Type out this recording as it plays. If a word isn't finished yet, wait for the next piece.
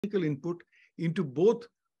input into both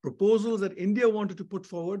proposals that India wanted to put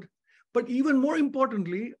forward, but even more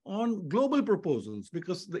importantly, on global proposals,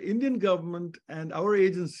 because the Indian government and our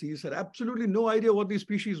agencies had absolutely no idea what these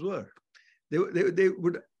species were. They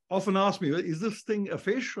would often ask me, is this thing a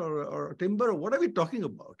fish or a timber, or what are we talking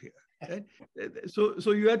about here? Okay?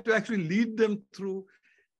 So you had to actually lead them through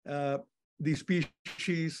the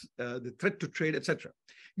species, the threat to trade, etc.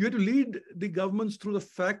 You had to lead the governments through the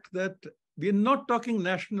fact that we are not talking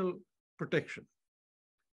national protection.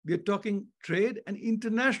 We are talking trade and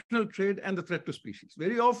international trade and the threat to species.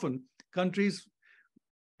 Very often, countries,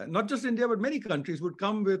 not just India, but many countries would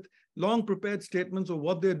come with long prepared statements of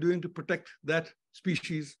what they're doing to protect that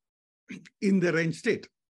species in their range state.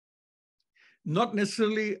 Not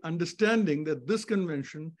necessarily understanding that this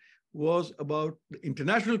convention was about the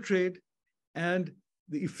international trade and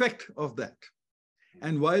the effect of that.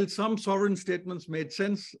 And while some sovereign statements made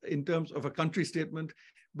sense in terms of a country statement,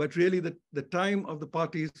 but really the time of the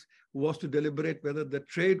parties was to deliberate whether the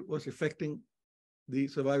trade was affecting the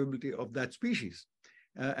survivability of that species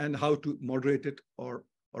and how to moderate it or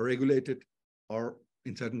regulate it, or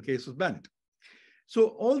in certain cases, ban it. So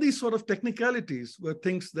all these sort of technicalities were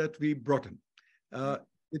things that we brought in.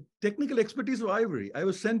 The technical expertise of ivory. I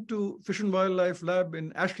was sent to Fish and Wildlife Lab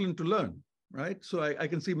in Ashland to learn, right? So I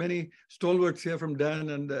can see many stalwarts here from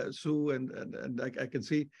Dan and Sue, and I can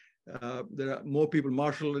see there are more people,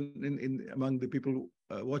 Marshall, among the people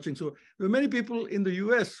watching. So there were many people in the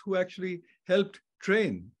US who actually helped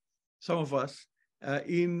train some of us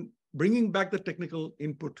in bringing back the technical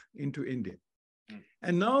input into India.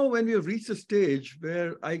 And now when we have reached a stage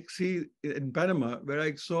where I see in Panama, where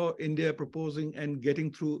I saw India proposing and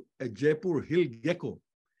getting through a Jaipur hill gecko,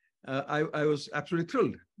 I was absolutely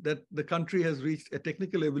thrilled that the country has reached a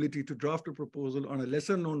technical ability to draft a proposal on a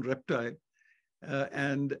lesser known reptile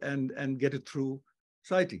and get it through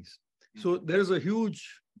CITES. So there's a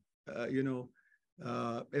huge,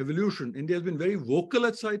 evolution. India has been very vocal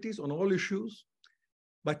at CITES on all issues,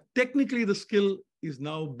 but technically the skill is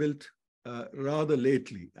now built rather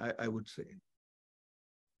lately, I would say.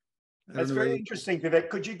 That's very interesting, Vivek.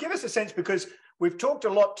 Could you give us a sense, because we've talked a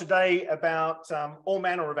lot today about all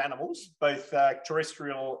manner of animals, both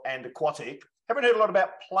terrestrial and aquatic. Haven't heard a lot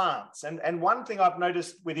about plants. And one thing I've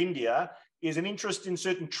noticed with India is an interest in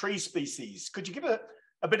certain tree species. Could you give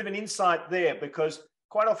a bit of an insight there? Because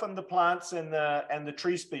quite often the plants and the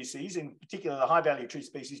tree species, in particular the high value tree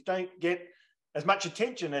species, don't get as much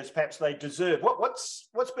attention as perhaps they deserve.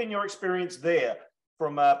 What's been your experience there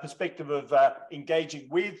from a perspective of engaging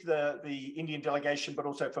with the Indian delegation, but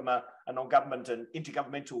also from a non-government and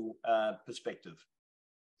intergovernmental perspective?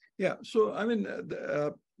 Yeah, so I mean,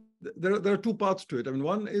 there are two parts to it. I mean,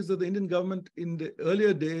 one is that the Indian government in the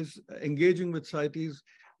earlier days engaging with CITES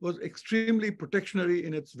was extremely protectionary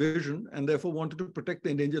in its vision and therefore wanted to protect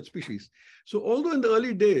the endangered species. So although in the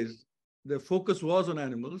early days, the focus was on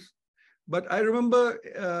animals, but I remember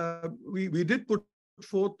we did put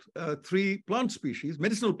forth 3 plant species,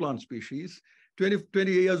 medicinal plant species,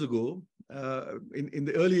 20 years ago, in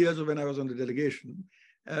the early years of when I was on the delegation,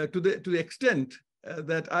 to the extent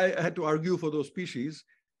that I had to argue for those species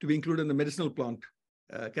to be included in the medicinal plant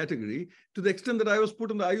category, to the extent that I was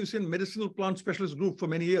put in the IUCN medicinal plant specialist group for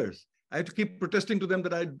many years. I had to keep protesting to them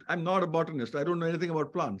that I'm not a botanist. I don't know anything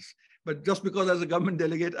about plants. But just because as a government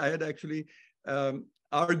delegate, I had actually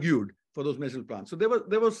argued for those medicinal plants. So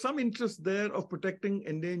there was some interest there of protecting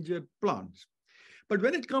endangered plants. But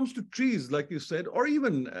when it comes to trees, like you said, or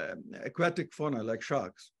even aquatic fauna like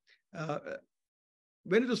sharks,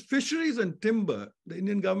 when it was fisheries and timber, the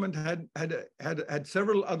Indian government had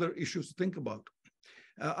several other issues to think about.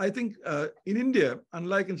 I think in India,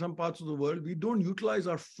 unlike in some parts of the world, we don't utilize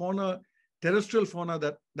our fauna, terrestrial fauna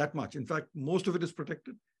that much. In fact, most of it is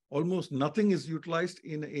protected. Almost nothing is utilized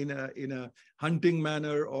in a hunting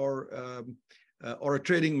manner or a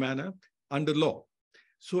trading manner under law.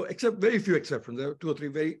 So, except very few exceptions, there are 2 or 3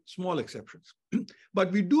 very small exceptions.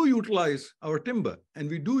 But we do utilize our timber and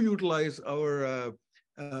we do utilize our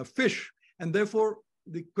fish, and therefore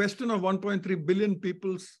the question of 1.3 billion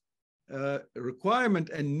people's requirement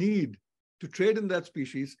and need to trade in that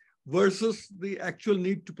species versus the actual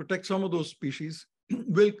need to protect some of those species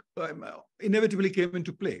will inevitably came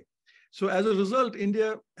into play. So as a result,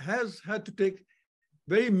 India has had to take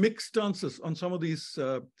very mixed stances on some of these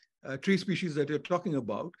tree species that you're talking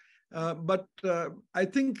about, but I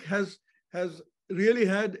think has really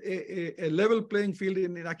had a level playing field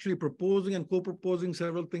in actually proposing and co-proposing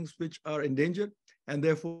several things which are endangered and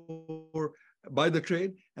therefore by the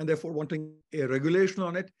trade, and therefore wanting a regulation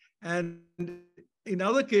on it. And in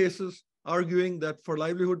other cases, arguing that for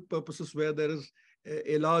livelihood purposes where there is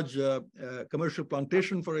a large commercial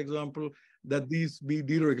plantation, for example, that these be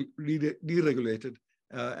deregulated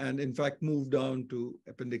and in fact move down to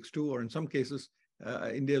Appendix 2, or in some cases,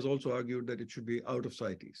 India has also argued that it should be out of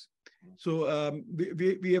CITES. So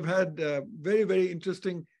we have had very, very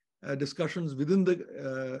interesting discussions within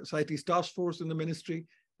the CITES task force in the ministry,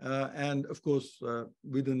 and of course,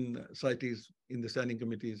 within CITES in the standing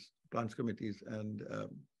committees, plants committees, and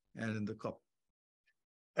in the COP.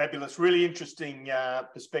 Fabulous, really interesting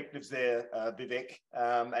perspectives there, Vivek.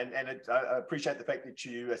 I appreciate the fact that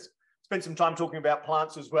you spent some time talking about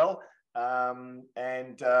plants as well. No,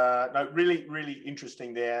 really, really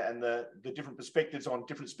interesting there, and the different perspectives on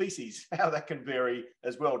different species, how that can vary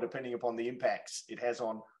as well, depending upon the impacts it has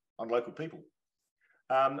on local people.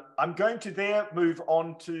 I'm going to there move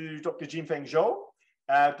on to Dr. Jinfeng Zhou.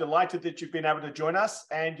 Delighted that you've been able to join us,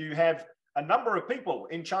 and you have a number of people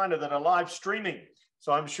in China that are live streaming.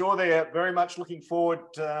 So I'm sure they're very much looking forward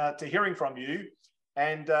to hearing from you.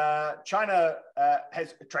 And China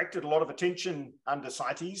has attracted a lot of attention under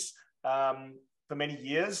CITES for many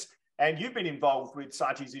years, and you've been involved with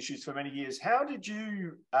CITES issues for many years. How did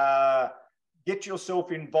you get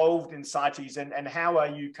yourself involved in CITES, and how are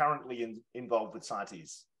you currently involved with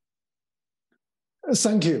CITES?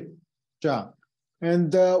 Thank you, John.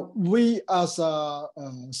 And we as a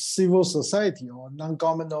civil society or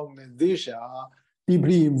non-government organization are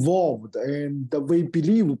deeply involved, and we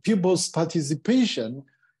believe people's participation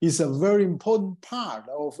is a very important part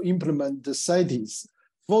of implement the CITES.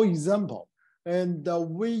 For example, and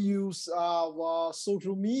we use our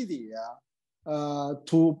social media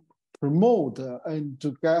to promote and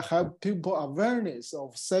to have people awareness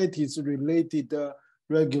of CITES related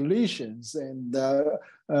regulations and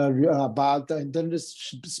about endangered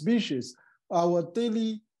species. Our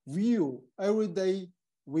daily view, every day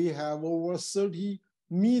we have over 30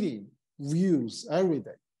 million views every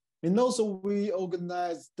day. And also we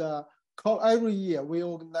organize every year we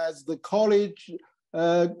organize the college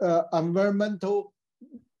environmental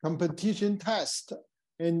competition test.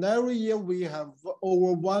 And every year we have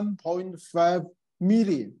over 1.5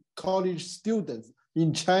 million college students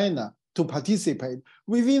in China to participate.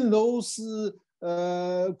 Within those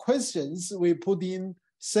questions, we put in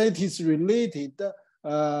CITES related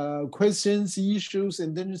questions, issues,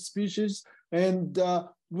 endangered species, and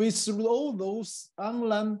through all those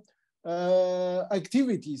online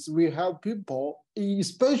activities, we help people,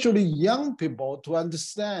 especially young people, to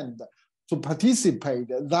understand, to participate.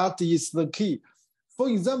 That is the key. For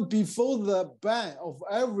example, before the ban of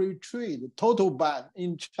every trade, total ban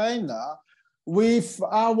in China, with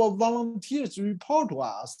our volunteers report to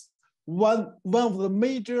us, one of the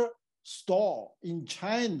major stores in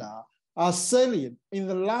China are selling, in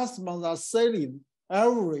the last month, are selling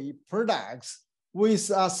every products with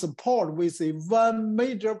a support with one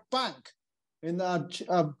major bank. And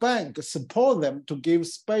a bank support them to give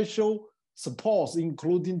special supports,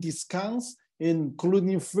 including discounts,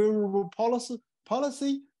 including favorable policy.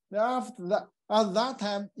 After that, at that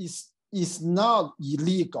time, is not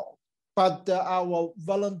illegal. But our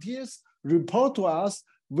volunteers report to us,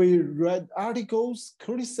 we read articles,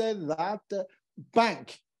 criticize that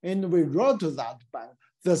bank, and we wrote to that bank.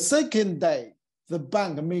 The second day, the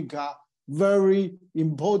bank make a very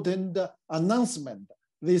important announcement.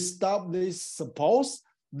 They stop this support.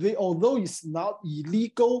 Although it's not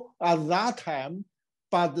illegal at that time,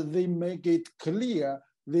 but they make it clear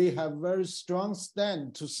they have very strong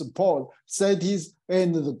stand to support CITES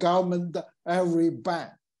and the government, every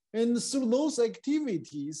bank. And through those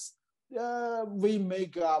activities, we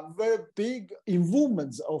make a very big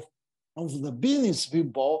involvement of the business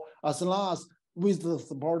people, as well as with the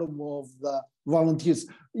support of the volunteers,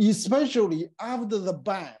 especially after the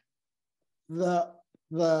ban.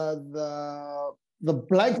 The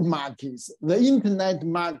black markets, the internet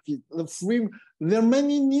market, the free, there are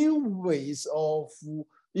many new ways of,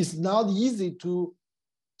 it's not easy to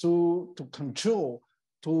control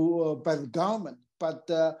by the government, but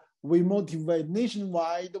we motivate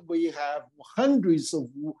nationwide. We have hundreds of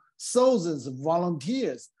thousands of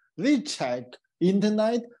volunteers. They check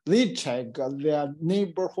internet, they check their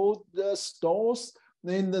neighborhood stores,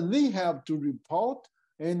 and they have to report,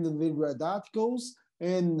 and they read articles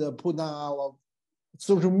and put on our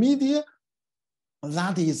social media.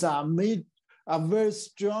 That is a very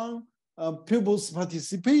strong people's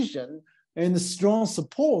participation and strong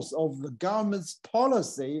support of the government's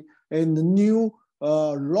policy and the new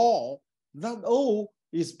law. That all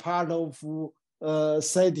is part of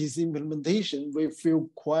CITES implementation. We feel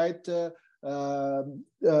quite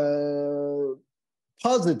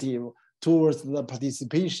positive towards the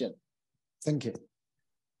participation. Thank you.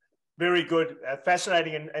 Very good,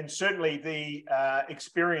 fascinating, and certainly the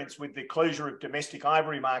experience with the closure of domestic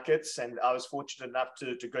ivory markets. And I was fortunate enough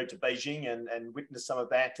to go to Beijing and witness some of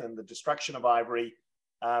that, and the destruction of ivory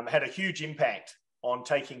had a huge impact on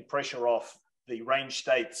taking pressure off the range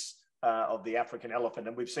states of the African elephant.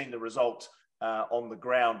 And we've seen the result on the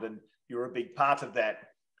ground, and you're a big part of that.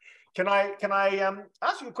 Can I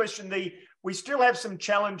ask you a question? We still have some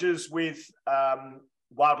challenges with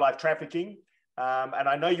wildlife trafficking. And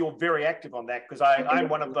I know you're very active on that, because I'm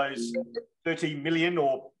one of those 30 million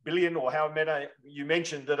or billion or however many you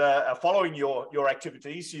mentioned that are following your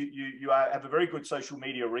activities. You have a very good social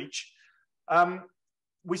media reach.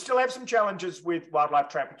 We still have some challenges with wildlife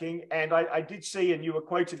trafficking. And I did see, and you were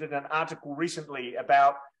quoted in an article recently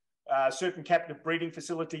about certain captive breeding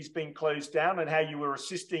facilities being closed down, and how you were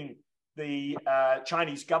assisting the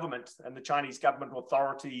Chinese government and the Chinese government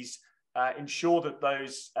authorities ensure that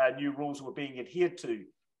those new rules were being adhered to.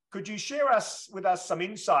 Could you share with us some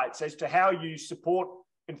insights as to how you support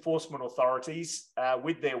enforcement authorities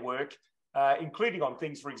with their work, including on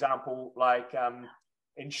things, for example, like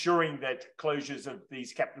ensuring that closures of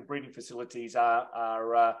these captive breeding facilities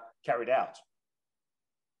are carried out?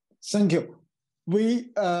 Thank you.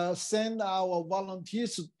 We send our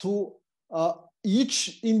volunteers to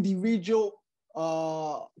each individual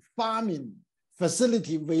farming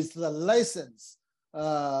facility with the license.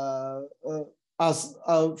 For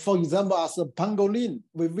example, as a pangolin,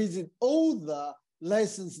 we visit all the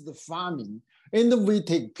licensed farming, and we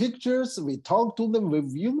take pictures, we talk to them, we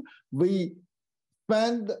view, we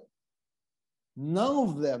find none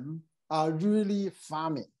of them are really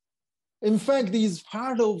farming. In fact, it's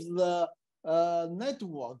part of the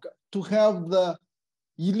network to have the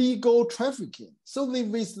illegal trafficking. So they,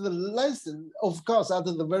 with the license, of course, at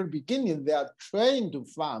the very beginning, they are trained to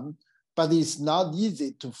farm, but it's not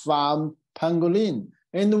easy to farm pangolin.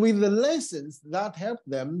 And with the license, that helps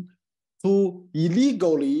them to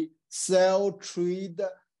illegally sell, trade,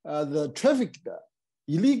 the trafficked,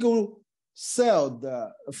 illegal sold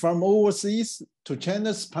from overseas to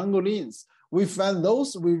China's pangolins. We find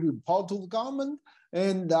those, we report to the government,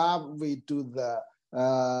 and we do the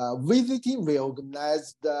visiting, we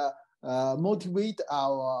organize the motivate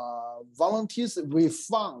our volunteers. We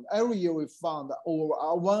found, every year we found over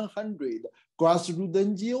 100 grassroots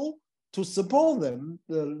NGO to support them,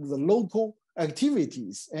 the local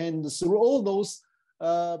activities. And through all those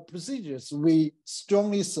procedures, we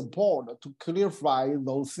strongly support to clarify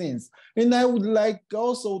those things. And I would like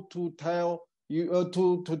also to tell you,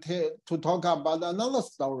 to talk about another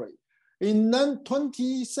story. In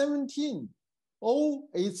 2017, all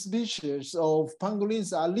 8 species of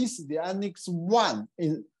pangolins are listed Annex 1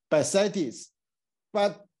 by CITES,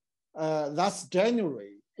 but that's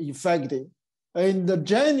January effective. In the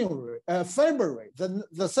February,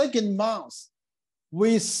 the second month,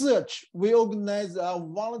 we search, we organize a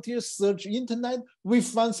volunteer search internet. We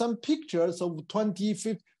found some pictures of 2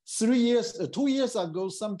 years ago,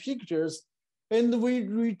 some pictures, and we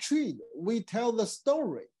retreat, we tell the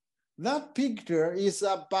story. That picture is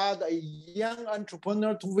about a young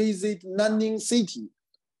entrepreneur to visit Nanning City.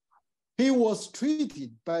 He was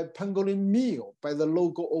treated by pangolin meal by the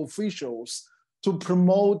local officials to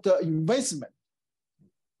promote investment.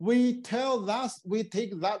 We tell that, we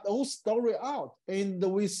take that whole story out and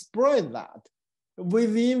we spread that.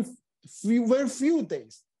 Within very few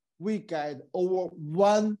days, we get over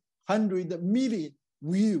 100 million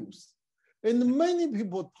views. And many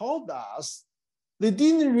people told us they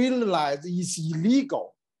didn't realize it's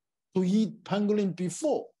illegal to eat pangolin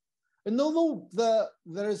before. And although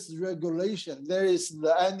there is regulation, there is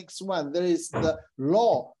the Annex 1, there is the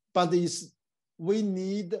law, but we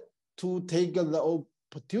need to take the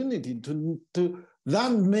opportunity to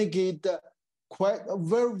then make it quite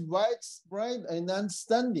very widespread and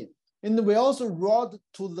understanding. And we also wrote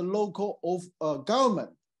to the local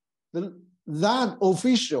government. That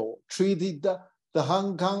official treated the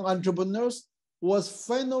Hong Kong entrepreneurs was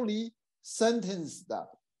finally sentenced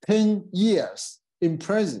 10 years in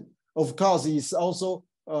prison. Of course, he's also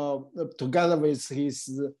together with his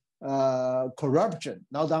corruption,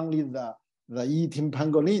 not only the eating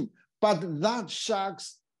pangolin, but that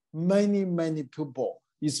shocks many, many people,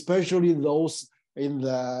 especially those in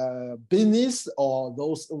the business or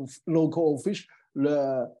those local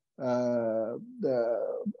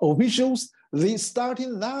officials. They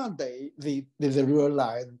starting that day, they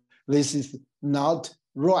realize this is not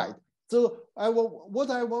right. So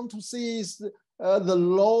what I want to see is the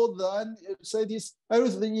law, the CITES,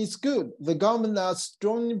 everything is good. The government are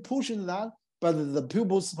strongly pushing that, but the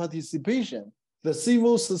people's participation, the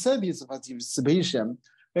civil society's participation,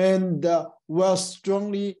 and we're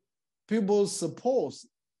strongly people's support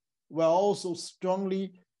will also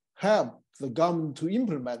strongly help the government to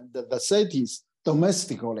implement the CITES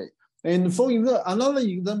domestically. And for another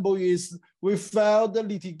example is we filed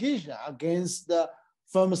litigation against the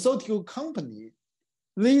pharmaceutical company.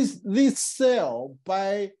 These sell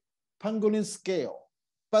by pangolin scale,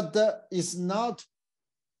 but it's not,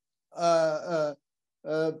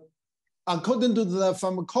 according to the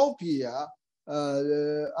pharmacopoeia,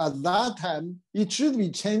 at that time, it should be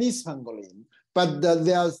Chinese pangolin, but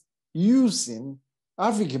they are using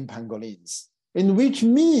African pangolins, and which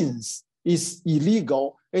means it's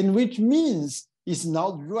illegal, and which means it's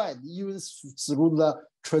not right, even through the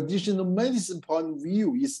traditional medicine point of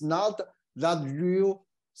view. It's not that real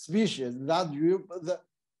species, that real,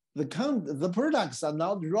 the products are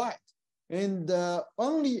not right. And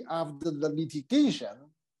only after the litigation,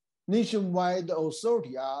 nationwide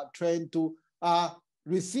authorities are trying to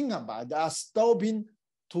rethink about it, are stopping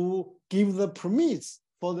to give the permits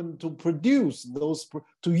for them to produce those,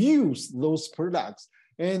 to use those products.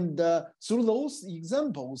 And through those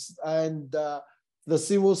examples and the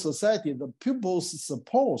civil society, the people's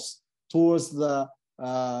support towards the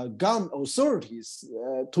government authorities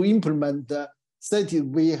to implement the CITES,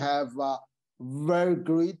 we have very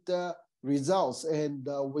great results, and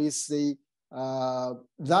we see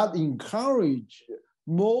that encourage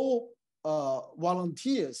more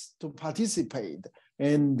volunteers to participate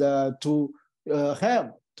and to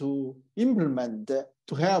help to implement,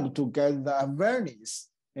 to help to get the awareness,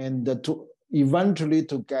 and to eventually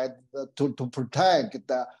to get to protect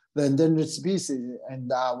the endangered species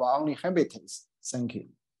and our only habitats. Thank you.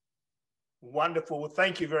 Wonderful. Well,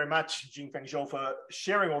 thank you very much, Jingfeng Zhou, for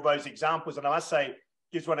sharing all those examples. And I must say,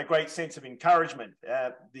 gives one a great sense of encouragement.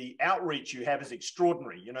 The outreach you have is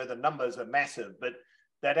extraordinary. You know, the numbers are massive, but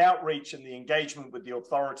that outreach and the engagement with the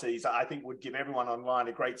authorities, I think, would give everyone online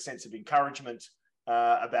a great sense of encouragement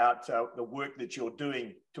about the work that you're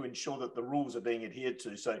doing to ensure that the rules are being adhered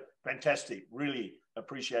to. So fantastic. Really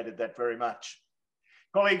appreciated that very much.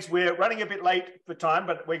 Colleagues, we're running a bit late for time,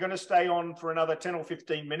 but we're going to stay on for another 10 or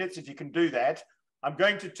 15 minutes if you can do that. I'm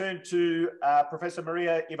going to turn to Professor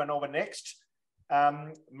Maria Ivanova next.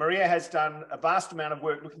 Maria has done a vast amount of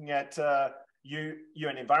work looking at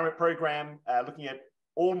UN Environment Program, looking at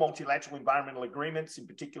all multilateral environmental agreements, in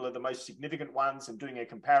particular the most significant ones, and doing a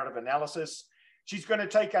comparative analysis. She's going to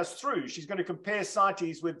take us through. She's going to compare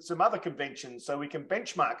CITES with some other conventions so we can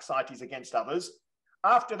benchmark CITES against others.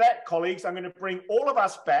 After that, colleagues, I'm going to bring all of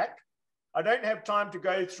us back. I don't have time to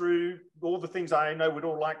go through all the things I know we'd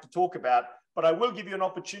all like to talk about, but I will give you an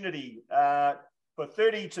opportunity for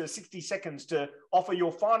 30 to 60 seconds to offer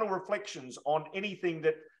your final reflections on anything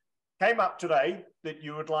that came up today that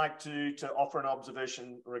you would like to offer an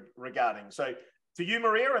observation regarding. So to you,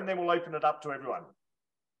 Maria, and then we'll open it up to everyone.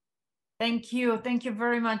 Thank you. Thank you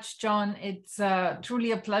very much, John. It's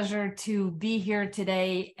truly a pleasure to be here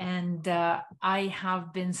today. And I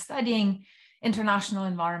have been studying international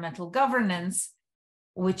environmental governance,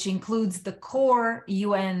 which includes the core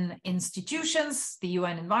UN institutions, the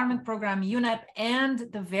UN Environment Program, UNEP, and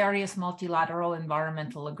the various multilateral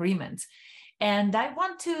environmental agreements. And I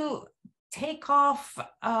want to take off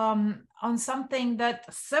on something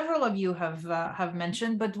that several of you have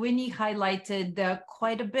mentioned, but Winnie highlighted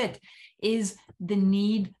quite a bit, is the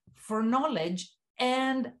need for knowledge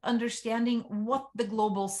and understanding what the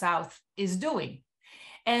Global South is doing.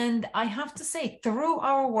 And I have to say, through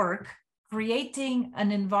our work, creating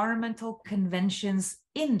an environmental conventions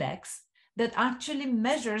index that actually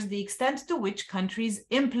measures the extent to which countries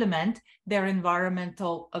implement their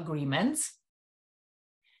environmental agreements,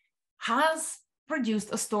 has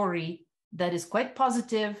produced a story that is quite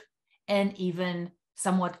positive and even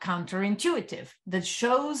somewhat counterintuitive, that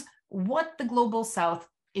shows what the Global South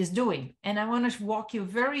is doing. And I want to walk you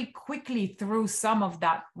very quickly through some of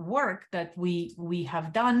that work that we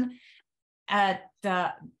have done. I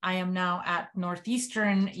am now at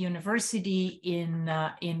Northeastern University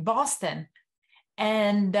in Boston.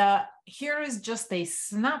 And here is just a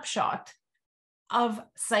snapshot of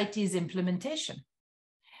CITES implementation.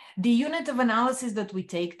 The unit of analysis that we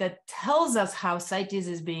take that tells us how CITES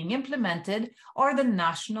is being implemented are the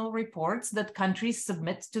national reports that countries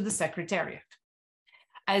submit to the Secretariat.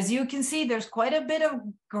 As you can see, there's quite a bit of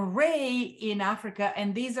gray in Africa,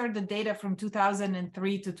 and these are the data from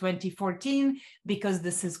 2003 to 2014, because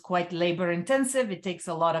this is quite labor intensive. It takes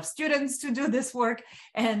a lot of students to do this work,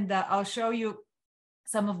 and I'll show you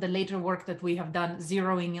some of the later work that we have done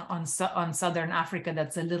zeroing on Southern Africa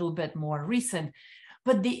that's a little bit more recent.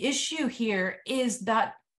 But the issue here is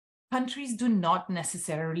that countries do not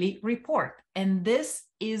necessarily report. And this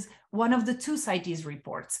is one of the two CITES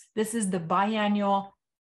reports. This is the biannual,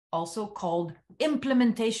 also called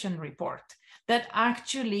implementation report, that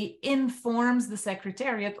actually informs the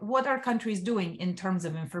Secretariat what are countries doing in terms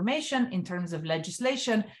of information, in terms of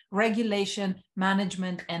legislation, regulation,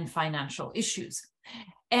 management, and financial issues.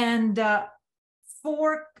 And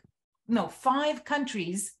 5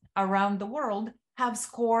 countries around the world have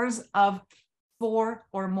scores of 4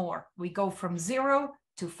 or more. We go from 0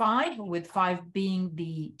 to 5, with 5 being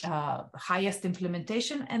the highest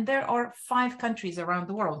implementation. And there are 5 countries around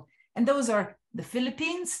the world. And those are the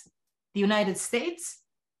Philippines, the United States,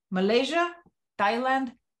 Malaysia,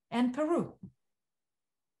 Thailand, and Peru.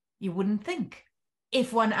 You wouldn't think.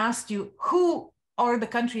 If one asked you, who are the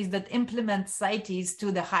countries that implement CITES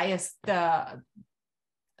to the highest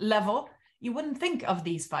level, you wouldn't think of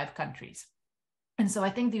these 5 countries. And so I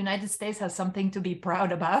think the United States has something to be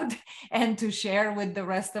proud about and to share with the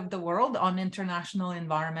rest of the world on international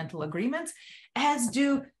environmental agreements, as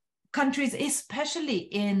do countries, especially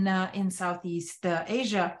in Southeast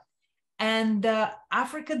Asia. And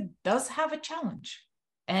Africa does have a challenge.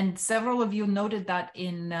 And several of you noted that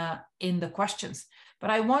in the questions.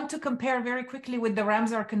 But I want to compare very quickly with the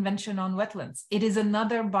Ramsar Convention on Wetlands. It is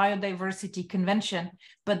another biodiversity convention,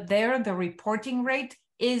 but there the reporting rate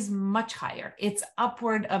is much higher. It's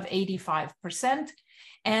upward of 85%.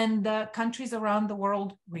 And countries around the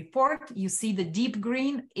world report. You see the deep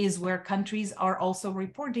green is where countries are also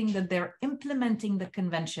reporting that they're implementing the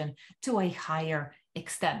convention to a higher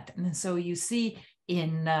extent. And so you see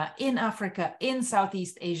in Africa, in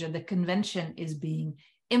Southeast Asia, the convention is being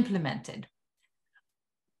implemented.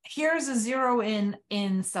 Here's a zero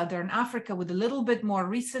in Southern Africa with a little bit more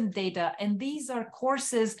recent data. And these are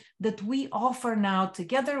courses that we offer now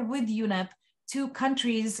together with UNEP to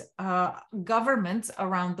countries, governments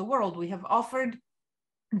around the world. We have offered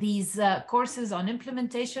these courses on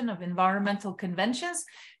implementation of environmental conventions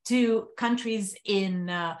to countries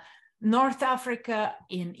in North Africa,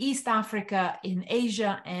 in East Africa, in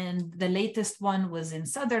Asia, and the latest one was in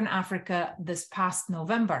Southern Africa this past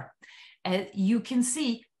November. You can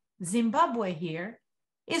see Zimbabwe here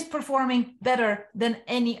is performing better than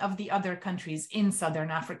any of the other countries in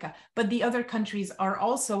Southern Africa, but the other countries are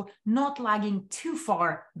also not lagging too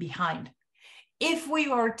far behind. If we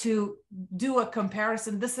were to do a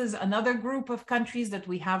comparison, this is another group of countries that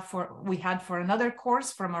we had for another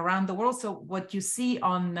course from around the world. So what you see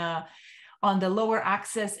on the lower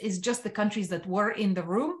axis is just the countries that were in the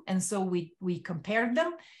room. And so we compared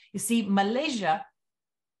them. You see, Malaysia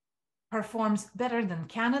performs better than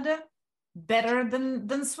Canada, better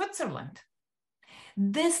than Switzerland.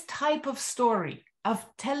 This type of story of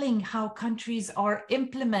telling how countries are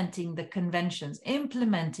implementing the conventions,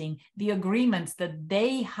 implementing the agreements that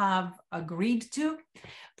they have agreed to,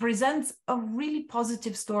 presents a really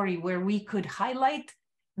positive story where we could highlight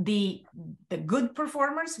the good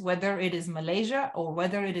performers, whether it is Malaysia or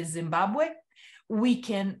whether it is Zimbabwe. We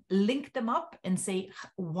can link them up and say,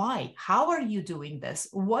 why? How are you doing this?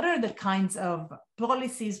 What are the kinds of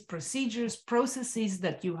policies, procedures, processes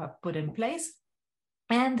that you have put in place?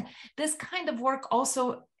 And this kind of work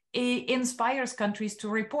also inspires countries to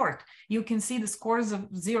report. You can see the scores of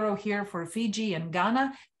 0 here for Fiji and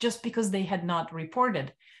Ghana, just because they had not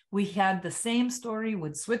reported. We had the same story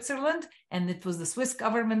with Switzerland, and it was the Swiss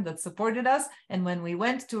government that supported us. And when we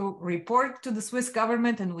went to report to the Swiss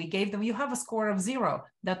government and we gave them, you have a score of 0.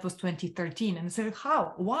 That was 2013. And I said,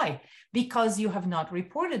 how? Why? Because you have not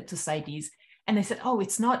reported to CITES. And they said, oh,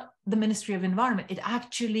 it's not the Ministry of Environment. It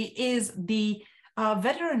actually is the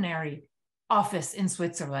veterinary office in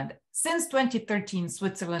Switzerland. Since 2013,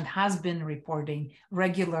 Switzerland has been reporting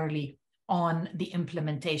regularly on the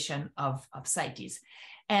implementation of CITES.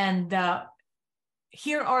 And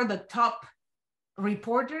here are the top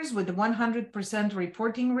reporters with the 100%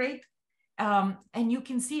 reporting rate. And you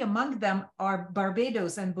can see among them are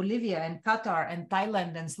Barbados and Bolivia and Qatar and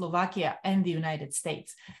Thailand and Slovakia and the United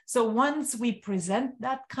States. So once we present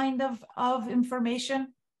that kind of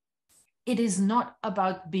information, it is not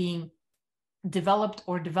about being developed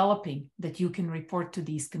or developing that you can report to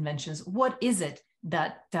these conventions. What is it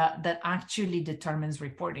that actually determines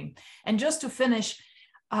reporting? And just to finish,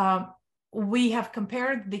 we have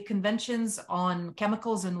compared the conventions on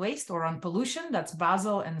chemicals and waste, or on pollution, that's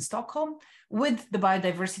Basel and Stockholm, with the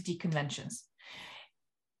biodiversity conventions.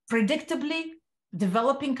 Predictably,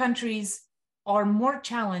 developing countries are more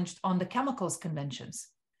challenged on the chemicals conventions,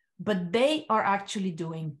 but they are actually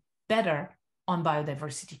doing better on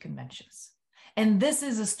biodiversity conventions. And this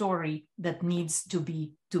is a story that needs to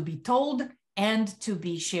be told and to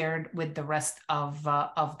be shared with the rest of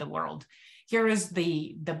the world. Here is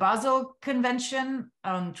the Basel Convention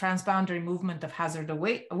on Transboundary Movement of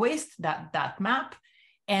Hazardous Waste, that map,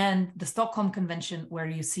 and the Stockholm Convention, where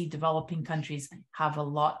you see developing countries have a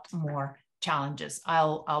lot more challenges.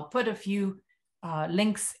 I'll put a few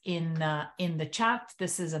links in the chat.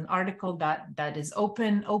 This is an article that is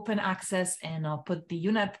open access, and I'll put the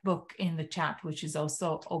UNEP book in the chat, which is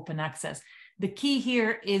also open access. The key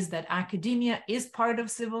here is that academia is part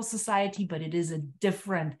of civil society, but it is a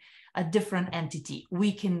different entity.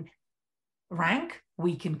 We can rank,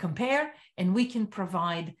 we can compare, and we can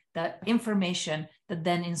provide that information that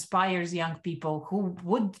then inspires young people who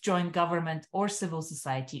would join government or civil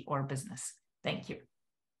society or business. Thank you.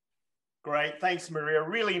 Great, thanks, Maria.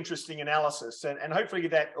 Really interesting analysis, and hopefully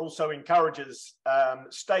that also encourages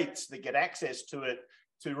states that get access to it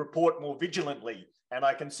to report more vigilantly. And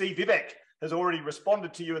I can see Vivek has already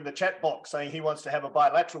responded to you in the chat box saying he wants to have a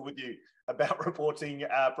bilateral with you about reporting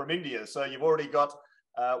from India. So you've already got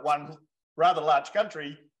one rather large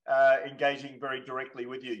country engaging very directly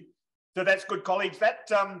with you. So that's good, colleagues. That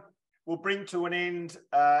will bring to an end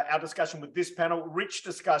our discussion with this panel. Rich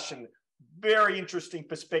discussion, very interesting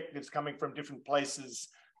perspectives coming from different places.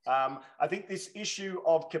 I think this issue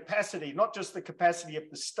of capacity, not just the capacity of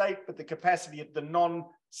the state, but the capacity of the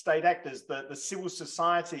non-state actors, the civil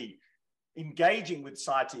society engaging with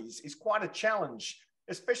CITES, is quite a challenge,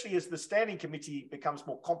 especially as the standing committee becomes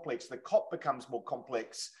more complex, the COP becomes more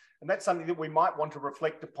complex. And that's something that we might want to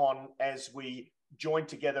reflect upon as we join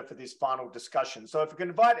together for this final discussion. So if we can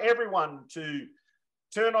invite everyone to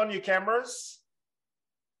turn on your cameras,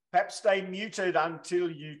 perhaps stay muted until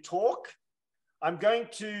you talk. I'm going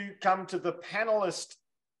to come to the panelists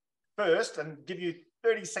first and give you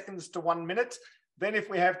 30 seconds to 1 minute. Then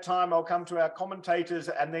if we have time, I'll come to our commentators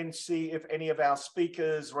and then see if any of our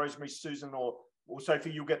speakers, Rosemarie, Susan, or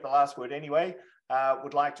Sophie, you'll get the last word anyway,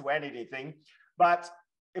 would like to add anything. But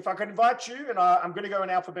if I could invite you, and I'm going to go in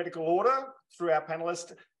alphabetical order through our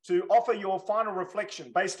panelists, to offer your final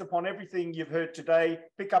reflection based upon everything you've heard today,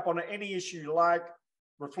 pick up on any issue you like,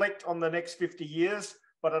 reflect on the next 50 years.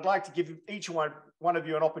 But I'd like to give each one of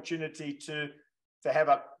you an opportunity to have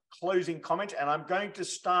a closing comment. And I'm going to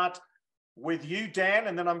start with you, Dan,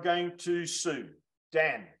 and then I'm going to Sue.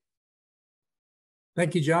 Dan.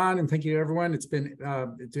 Thank you, John, and thank you, everyone. It's been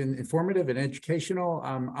informative and educational.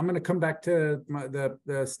 I'm going to come back to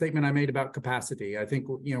the statement I made about capacity. I think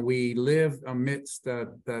we live amidst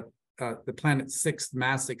the planet's 6th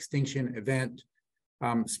mass extinction event.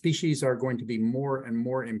 Species are going to be more and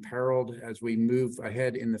more imperiled as we move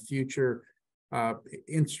ahead in the future.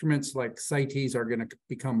 Instruments like CITES are going to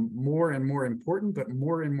become more and more important, but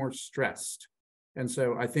more and more stressed. And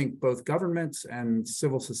so I think both governments and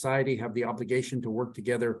civil society have the obligation to work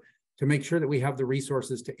together to make sure that we have the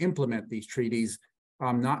resources to implement these treaties,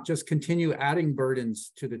 not just continue adding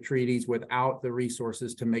burdens to the treaties without the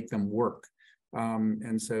resources to make them work.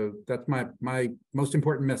 And so that's my most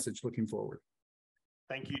important message looking forward.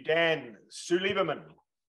 Thank you, Dan. Sue Lieberman.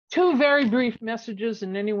 2 very brief messages,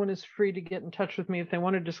 and anyone is free to get in touch with me if they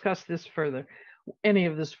want to discuss this further, any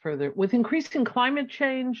of this further. With increasing climate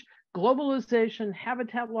change, globalization,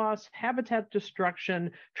 habitat loss, habitat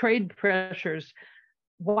destruction, trade pressures,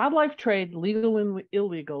 wildlife trade, legal and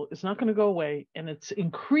illegal, is not going to go away, and it's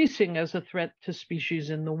increasing as a threat to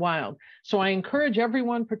species in the wild. So I encourage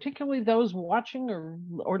everyone, particularly those watching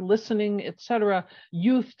or listening, etc.,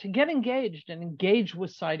 youth, to get engaged and engage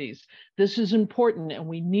with CITES. This is important, and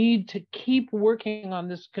we need to keep working on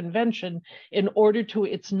this convention in order to,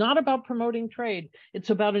 it's not about promoting trade,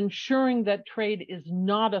 it's about ensuring that trade is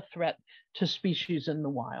not a threat to species in the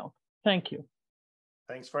wild. Thank you.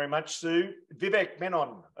 Thanks very much, Sue. Vivek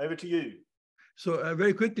Menon, over to you. So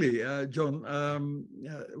very quickly, John,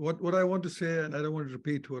 what I want to say, and I don't want to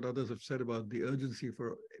repeat what others have said about the urgency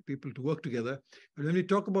for people to work together, but when we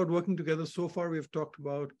talk about working together, so far we've talked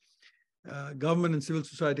about government and civil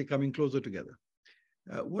society coming closer together.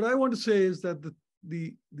 What I want to say is that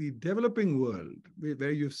the developing world,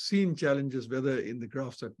 where you've seen challenges, whether in the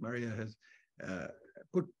graphs that Maria has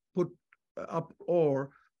put up, or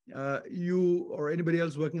you or anybody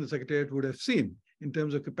else working in the Secretariat would have seen in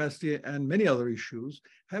terms of capacity and many other issues,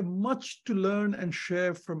 have much to learn and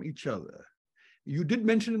share from each other. You did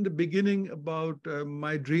mention in the beginning about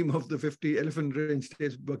my dream of the 50 elephant range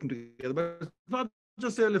states working together, but it's not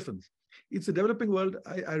just the elephants. It's a developing world.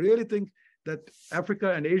 I really think that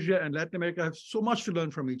Africa and Asia and Latin America have so much to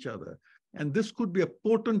learn from each other. And this could be a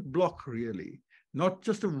potent block, really, not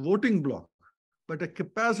just a voting block, but a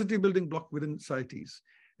capacity building block within CITES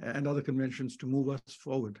and other conventions to move us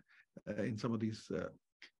forward in some of these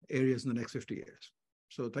areas in the next 50 years.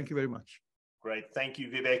 So thank you very much. Great. Thank you,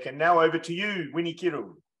 Vivek. And now over to you, Winnie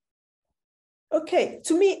Kiru. Okay,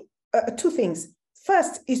 to me, two things.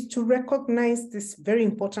 First is to recognize this very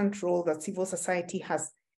important role that civil society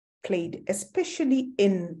has played, especially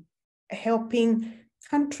in helping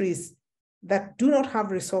countries that do not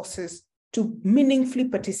have resources to meaningfully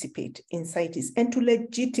participate in CITES and to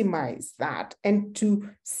legitimize that and to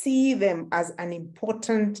see them as an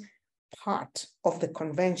important part of the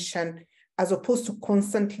convention, as opposed to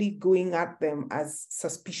constantly going at them as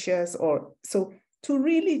suspicious. Or so to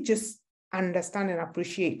really just understand and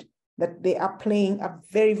appreciate that they are playing a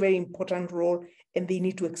very, very important role, and they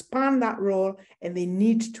need to expand that role, and they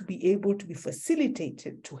need to be able to be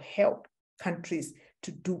facilitated to help countries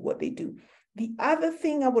to do what they do. The other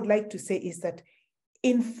thing I would like to say is that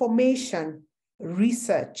information,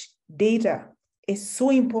 research, data is so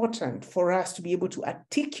important for us to be able to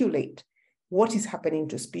articulate what is happening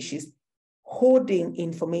to species. Hoarding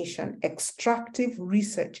information, extractive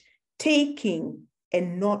research, taking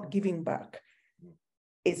and not giving back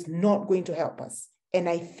is not going to help us. And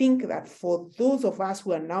I think that for those of us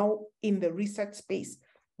who are now in the research space,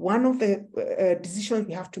 one of the decisions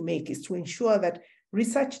we have to make is to ensure that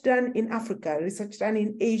research done in Africa, research done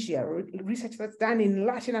in Asia, research that's done in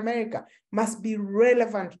Latin America must be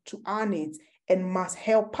relevant to our needs and must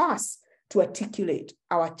help us to articulate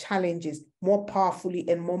our challenges more powerfully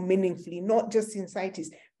and more meaningfully, not just in CITES,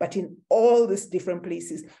 but in all these different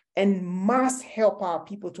places, and must help our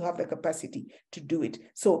people to have the capacity to do it.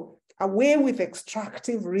 So away with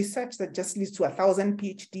extractive research that just leads to 1,000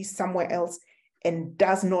 PhDs somewhere else and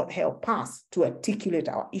does not help us to articulate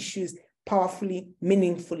our issues powerfully,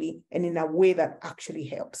 meaningfully, and in a way that actually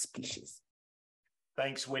helps species.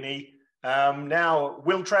 Thanks, Winnie. Now,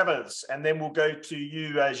 Will Travers, and then we'll go to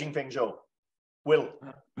you, Jingfeng Zhou. Will.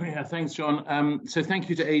 Yeah, thanks, John. So thank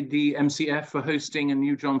you to ADMCF for hosting and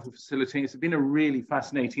you, John, for facilitating. It's been a really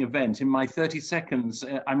fascinating event. In my 30 seconds,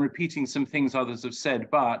 I'm repeating some things others have said,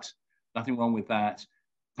 but nothing wrong with that.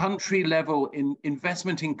 Country level,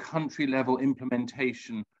 investment in country level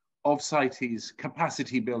implementation of CITES,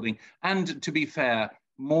 capacity building, and to be fair,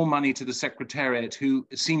 more money to the Secretariat, who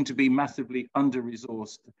seem to be massively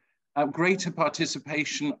under-resourced. Greater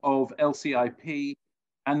participation of LCIP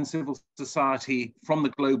and civil society from the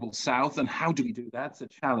global south, and how do we do that? It's a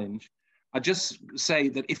challenge. I just say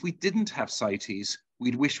that if we didn't have CITES,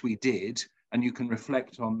 we'd wish we did, and you can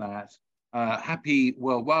reflect on that. Happy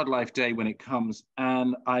World Wildlife Day when it comes,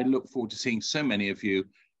 and I look forward to seeing so many of you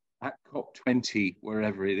at COP20,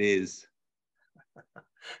 wherever it is.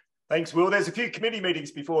 Thanks, Will. There's a few committee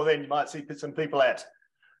meetings before then you might see some people at.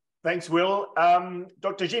 Thanks, Will.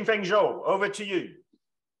 Dr. Jingfeng Zhou, over to you.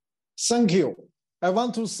 Thank you. I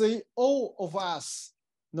want to say all of us,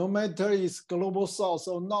 no matter it's global south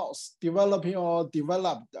or north, developing or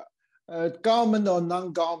developed, government or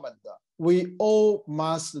non-government, we all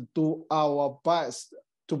must do our best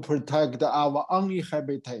to protect our only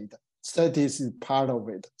habitat. CITES is part of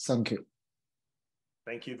it. Thank you.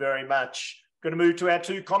 Thank you very much. Going to move to our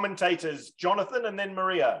two commentators, Jonathan and then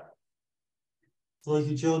Maria. Thank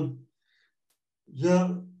you, John.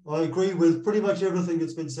 Yeah, I agree with pretty much everything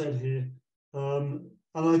that's been said here. And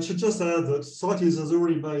I should just add that CITES has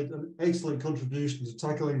already made an excellent contribution to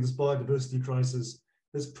tackling this biodiversity crisis.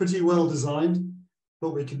 It's pretty well designed, but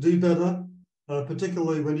we can do better.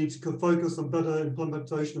 Particularly, we need to focus on better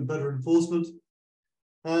implementation and better enforcement.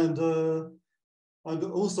 And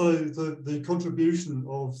also the contribution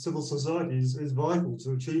of civil societies is vital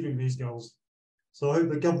to achieving these goals. So I hope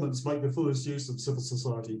the governments make the fullest use of civil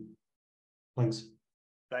society. Thanks.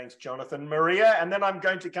 Thanks, Jonathan. Maria, and then I'm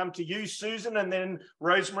going to come to you, Susan, and then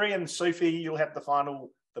Rosemarie and Sophie, you'll have the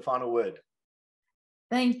final word.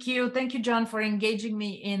 Thank you, John, for engaging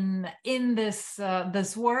me in this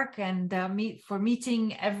this work and for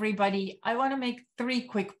meeting everybody. I want to make 3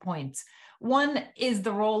 quick points. One is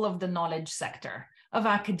the role of the knowledge sector, of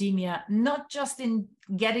academia, not just in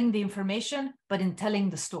getting the information, but in telling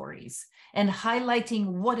the stories and highlighting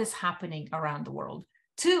what is happening around the world.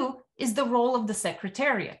 2 is the role of the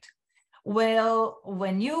Secretariat. Well,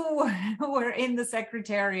 when you were in the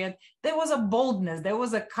Secretariat, there was a boldness, there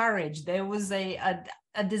was a courage, there was a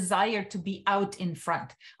desire to be out in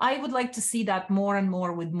front. I would like to see that more and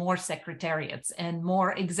more with more secretariats and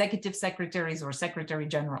more executive secretaries or secretary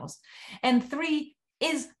generals. And 3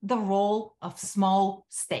 is the role of small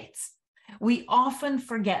states. We often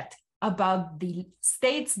forget about the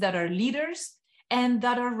states that are leaders and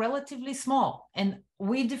that are relatively small. And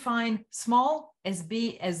we define small as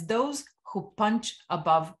those who punch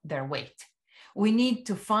above their weight. We need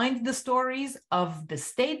to find the stories of the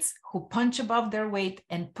states who punch above their weight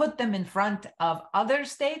and put them in front of other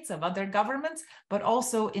states, of other governments, but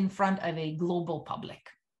also in front of a global public.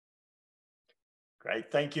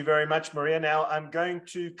 Great, thank you very much, Maria. Now I'm going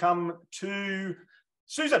to come to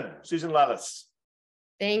Susan Lallis.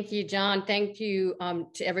 Thank you, John. Thank you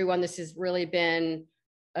to everyone. This has really been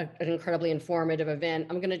an incredibly informative event.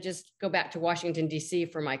 I'm going to just go back to Washington, D.C.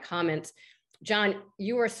 for my comments. John,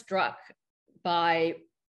 you were struck by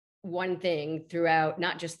one thing throughout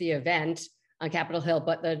not just the event on Capitol Hill,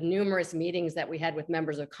 but the numerous meetings that we had with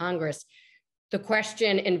members of Congress. The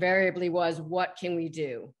question invariably was, what can we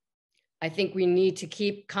do? I think we need to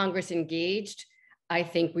keep Congress engaged. I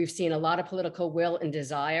think we've seen a lot of political will and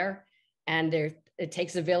desire, and it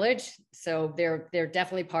takes a village. So they're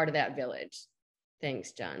definitely part of that village.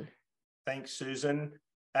 Thanks, John. Thanks, Susan.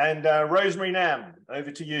 And Rosemarie Gnam,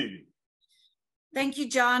 over to you. Thank you,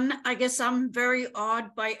 John. I guess I'm very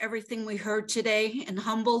awed by everything we heard today and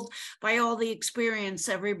humbled by all the experience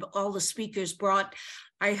all the speakers brought.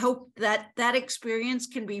 I hope that that experience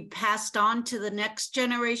can be passed on to the next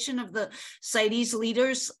generation of the CITES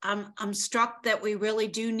leaders. I'm struck that we really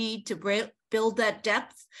do need to build that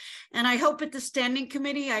depth. And I hope at the standing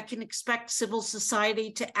committee, I can expect civil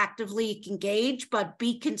society to actively engage, but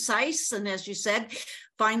be concise. And as you said,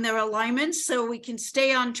 find their alignments so we can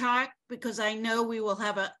stay on track, because I know we will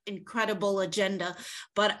have an incredible agenda.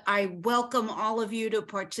 But I welcome all of you to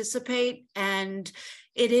participate, and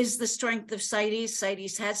it is the strength of CITES.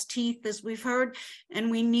 CITES has teeth, as we've heard,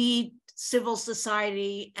 and we need civil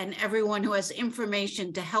society and everyone who has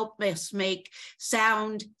information to help us make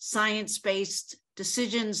sound, science-based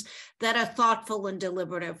decisions that are thoughtful and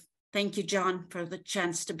deliberative. Thank you, John, for the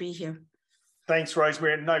chance to be here. Thanks,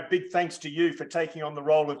 Rosemarie. And no, big thanks to you for taking on the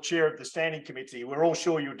role of chair of the standing committee. We're all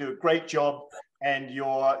sure you'll do a great job, and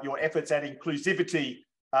your efforts at inclusivity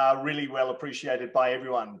are really well appreciated by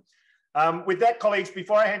everyone. With that, colleagues,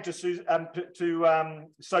 before I hand to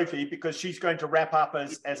Sophie, because she's going to wrap up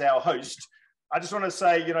as our host, I just want to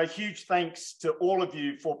say, huge thanks to all of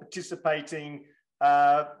you for participating,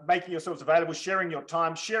 making yourselves available, sharing your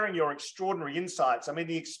time, sharing your extraordinary insights. I mean,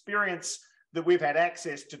 the experience that we've had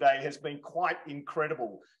access today has been quite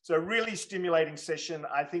incredible. So really stimulating session.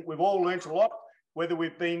 I think we've all learned a lot, whether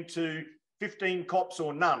we've been to 15 COPs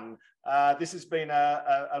or none. This has been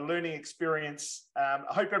a learning experience. I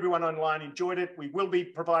hope everyone online enjoyed it. We will be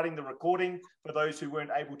providing the recording for those who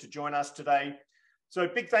weren't able to join us today. So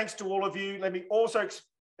big thanks to all of you. Let me also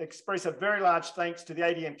express a very large thanks to the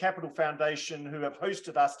ADM Capital Foundation, who have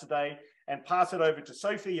hosted us today, and pass it over to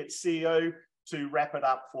Sophie, its CEO, to wrap it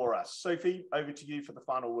up for us. Sophie, over to you for the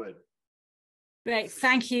final word. Great,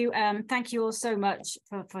 thank you. Thank you all so much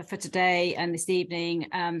for today and this evening.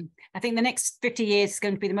 I think the next 50 years is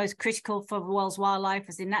going to be the most critical for the world's wildlife.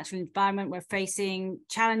 As the natural environment, we're facing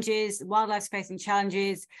challenges, wildlife's facing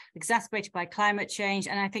challenges exacerbated by climate change.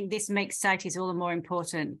 And I think this makes CITES all the more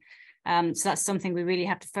important. So that's something we really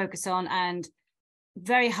have to focus on. And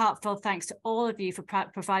very heartfelt thanks to all of you for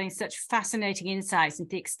providing such fascinating insights into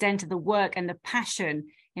the extent of the work and the passion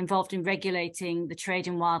involved in regulating the trade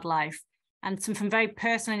in wildlife. And some from very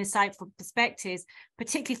personal and insightful perspectives.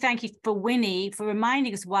 Particularly thank you for Winnie for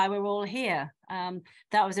reminding us why we're all here.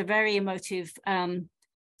 That was a very emotive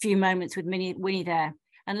few moments with Winnie there.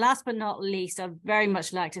 And last but not least, I'd very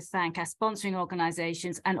much like to thank our sponsoring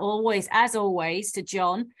organizations, and always, as always, to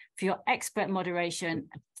John for your expert moderation.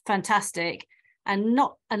 Fantastic. And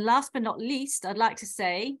last but not least, I'd like to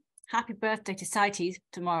say happy birthday to CITES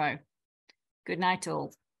tomorrow. Good night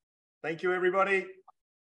all. Thank you, everybody.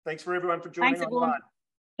 Thanks for everyone for joining online.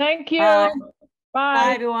 Thank you. Bye.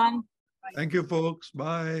 Bye, everyone. Thank you, folks.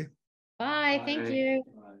 Bye. Bye. Thank you.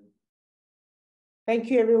 Thank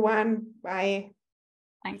you, everyone. Bye.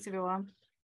 Thanks, everyone.